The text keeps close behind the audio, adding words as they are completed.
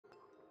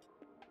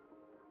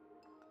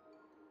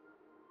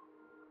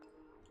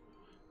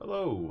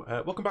Hello,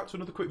 welcome back to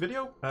another quick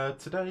video.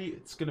 Today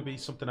it's going to be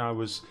something I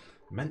was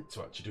meant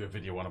to actually do a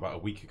video on about a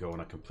week ago and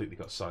I completely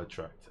got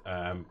sidetracked.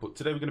 But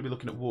today we're going to be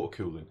looking at water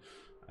cooling.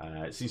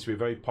 It seems to be a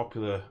very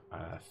popular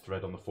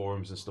thread on the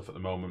forums and stuff at the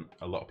moment.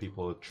 A lot of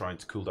people are trying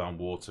to cool down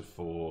water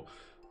for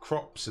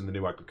crops in the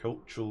new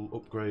agricultural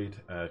upgrade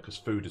because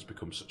food has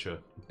become such a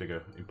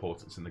bigger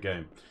importance in the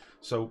game.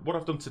 So what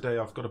I've done today,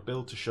 I've got a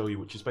build to show you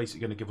which is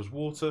basically going to give us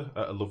water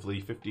at a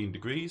lovely 15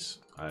 degrees.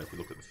 If we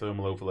look at the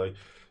thermal overlay,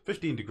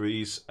 15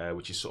 degrees,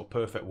 which is sort of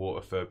perfect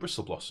water for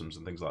bristle blossoms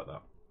and things like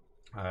that.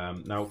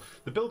 Now,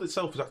 the build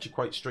itself is actually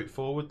quite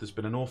straightforward. There's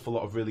been an awful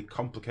lot of really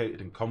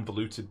complicated and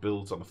convoluted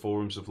builds on the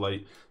forums of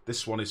late.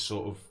 This one is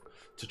sort of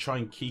to try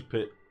and keep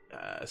it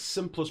as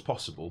simple as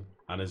possible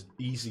and as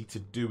easy to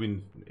do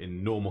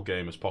in normal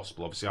game as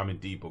possible. Obviously, I'm in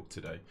debug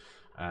today.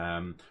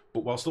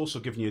 But whilst also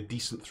giving you a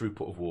decent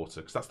throughput of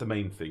water, because that's the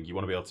main thing. You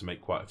want to be able to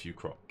make quite a few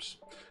crops.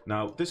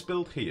 Now, this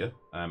build here,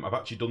 I've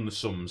actually done the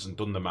sums and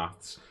done the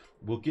maths,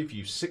 will give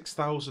you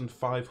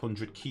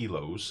 6,500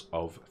 kilos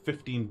of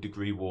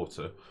 15-degree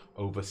water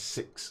over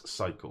 6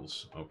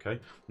 cycles. Okay,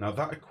 now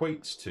that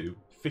equates to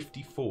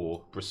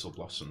 54 bristle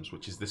blossoms,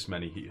 which is this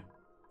many here.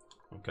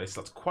 Okay, so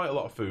that's quite a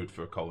lot of food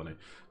for a colony.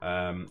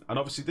 And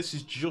obviously this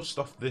is just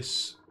off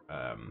this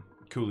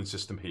cooling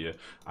system here,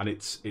 and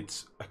it's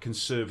a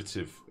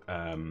conservative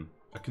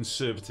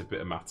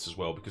bit of maths as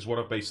well, because what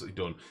I've basically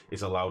done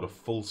is allowed a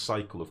full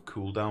cycle of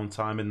cooldown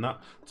time in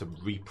that to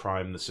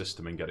reprime the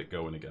system and get it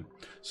going again.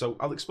 So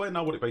I'll explain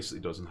now what it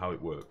basically does and how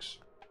it works.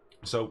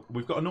 So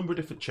we've got a number of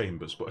different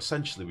chambers, but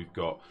essentially we've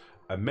got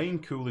a main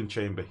cooling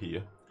chamber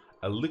here,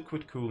 a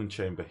liquid cooling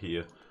chamber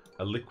here,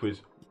 a liquid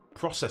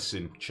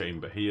processing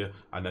chamber here,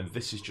 and then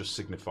this is just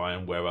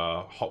signifying where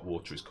our hot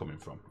water is coming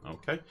from.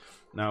 Okay,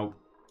 now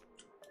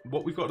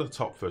what we've got at the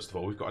top, first of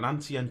all, we've got an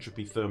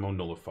anti-entropy thermo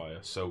nullifier.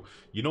 So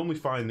you normally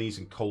find these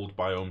in cold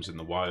biomes in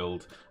the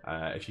wild.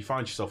 If you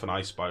find yourself an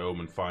ice biome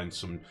and find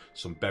some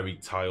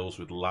buried tiles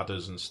with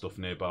ladders and stuff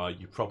nearby,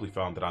 you probably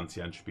found an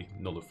anti-entropy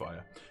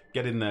nullifier.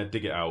 Get in there,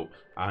 dig it out,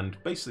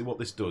 and basically what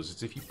this does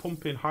is if you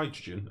pump in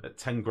hydrogen at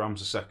 10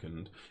 grams a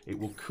second, it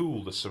will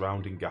cool the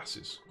surrounding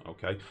gases,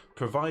 okay?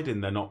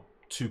 Providing they're not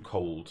too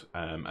cold,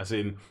 as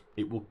in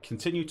it will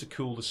continue to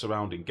cool the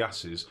surrounding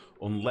gases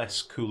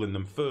unless cooling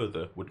them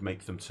further would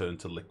make them turn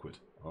to liquid.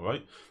 All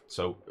right,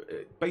 so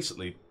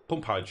basically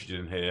pump hydrogen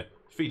in here,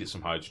 feed it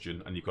some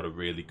hydrogen, and you've got a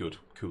really good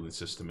cooling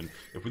system. And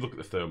if we look at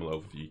the thermal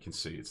overview, you can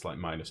see it's like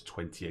minus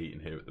 28 in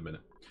here at the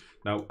minute.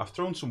 Now, I've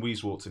thrown some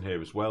Weezeworts in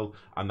here as well,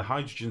 and the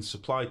hydrogen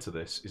supplied to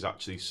this is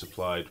actually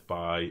supplied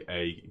by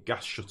a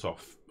gas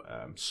shutoff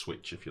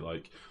switch, if you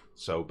like.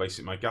 So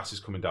basically my gas is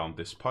coming down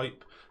this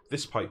pipe.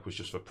 This pipe was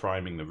just for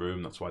priming the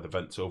room, that's why the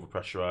vent's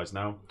overpressurized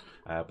now.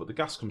 But the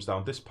gas comes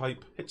down this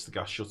pipe, hits the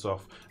gas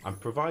shutoff, and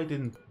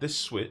providing this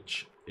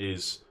switch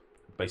is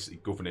basically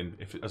governing,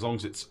 as long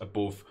as it's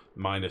above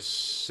minus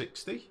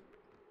 60,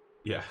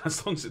 yeah,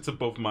 as long as it's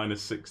above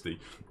minus 60,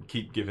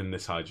 keep giving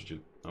this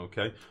hydrogen,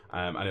 okay?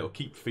 And it'll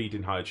keep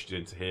feeding hydrogen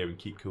into here and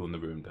keep cooling the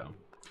room down.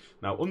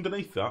 Now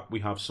underneath that we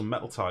have some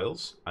metal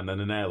tiles and then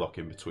an airlock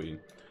in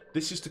between.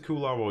 This is to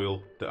cool our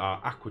oil that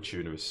our aqua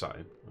tuner is sat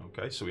in.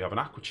 Okay, so we have an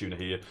aqua tuner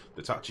here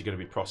that's actually going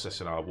to be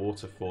processing our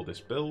water for this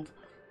build,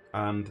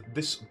 and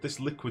this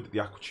liquid that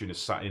the aqua tuner is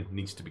sat in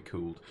needs to be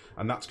cooled,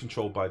 and that's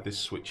controlled by this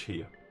switch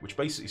here, which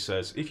basically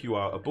says if you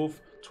are above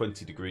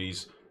 20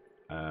 degrees,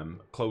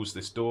 close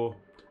this door,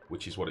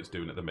 which is what it's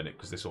doing at the minute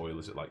because this oil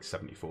is at like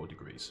 74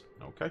 degrees.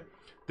 Okay,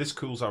 this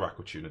cools our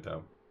aqua tuner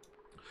down.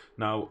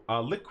 Now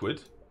our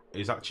liquid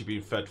is actually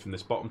being fed from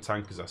this bottom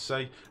tank, as I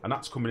say, and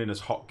that's coming in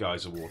as hot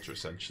geyser water,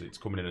 essentially. It's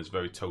coming in as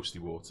very toasty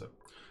water.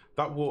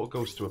 That water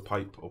goes through a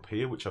pipe up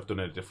here, which I've done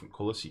in a different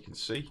colour so you can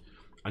see,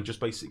 and just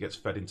basically gets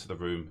fed into the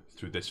room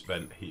through this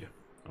vent here.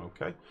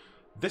 Okay,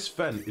 this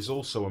vent is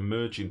also a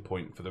merging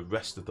point for the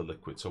rest of the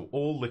liquid, so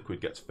all liquid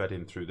gets fed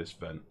in through this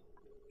vent.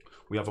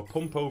 We have a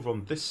pump over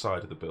on this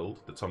side of the build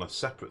that's on a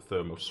separate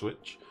thermo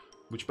switch,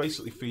 which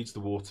basically feeds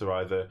the water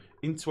either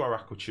into our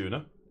aqua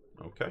tuner,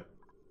 okay,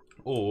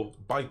 or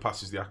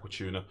bypasses the aqua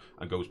tuner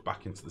and goes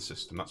back into the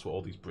system. That's what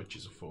all these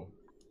bridges are for.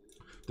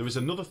 There is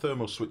another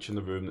thermal switch in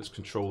the room that's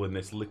controlling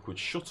this liquid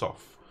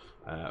shutoff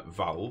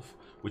valve,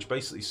 which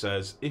basically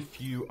says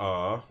if you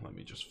are, let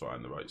me just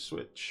find the right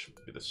switch,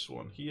 be this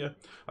one here,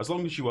 as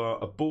long as you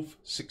are above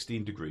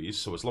 16 degrees,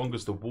 so as long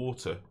as the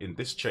water in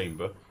this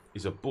chamber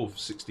is above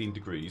 16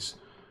 degrees,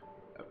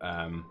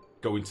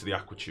 go into the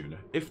aqua tuner.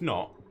 If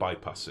not,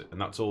 bypass it,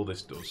 and that's all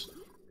this does.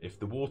 If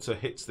the water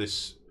hits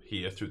this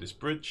here through this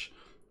bridge,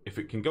 if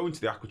it can go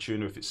into the aqua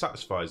tuner, if it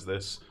satisfies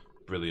this,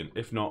 brilliant.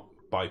 If not,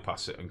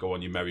 bypass it and go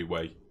on your merry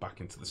way back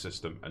into the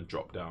system and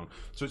drop down.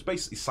 So it's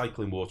basically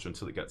cycling water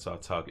until it gets our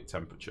target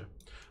temperature.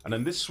 And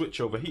then this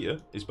switch over here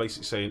is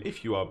basically saying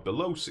if you are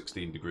below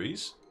 16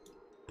 degrees,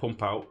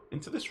 pump out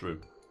into this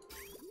room,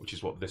 which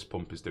is what this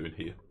pump is doing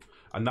here.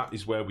 and that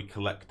is where we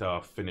collect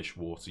our finished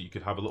water. You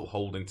could have a little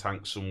holding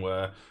tank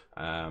somewhere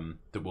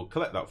that will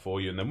collect that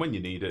for you, and then when you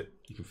need it,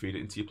 you can feed it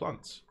into your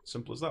plants.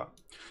 Simple as that.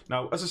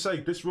 Now, as I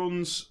say, this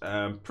runs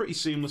pretty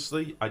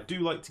seamlessly. I do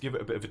like to give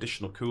it a bit of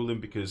additional cooling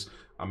because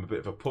I'm a bit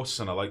of a puss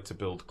and I like to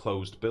build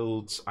closed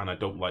builds, and I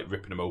don't like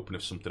ripping them open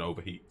if something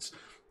overheats.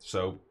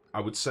 So I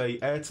would say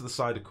err to the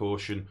side of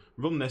caution.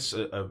 Run this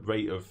at a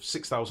rate of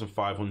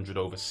 6,500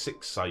 over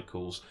 6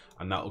 cycles,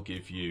 and that'll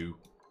give you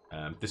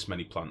this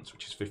many plants,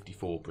 which is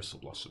 54 bristle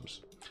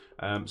blossoms.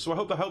 So I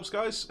hope that helps,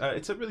 guys.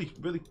 It's a really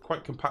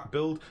quite compact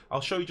build.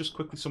 I'll show you just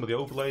quickly some of the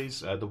overlays.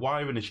 The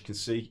wiring, as you can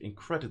see,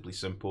 incredibly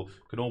simple.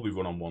 Can all be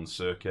run on one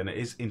circuit, and it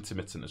is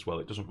intermittent as well.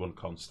 It doesn't run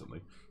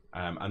constantly.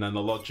 And then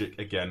the logic,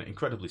 again,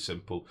 incredibly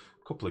simple.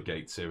 A couple of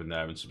gates here and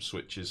there and some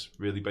switches.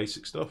 Really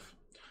basic stuff.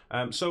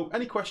 So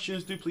any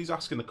questions, do please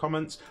ask in the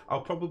comments.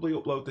 I'll probably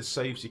upload this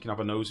save so you can have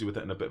a nosy with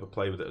it and a bit of a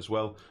play with it as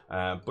well.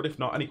 But if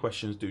not, any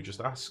questions, do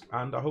just ask,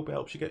 and I hope it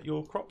helps you get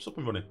your crops up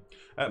and running.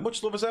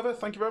 Much love as ever.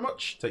 Thank you very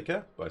much. Take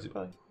care.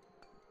 Bye.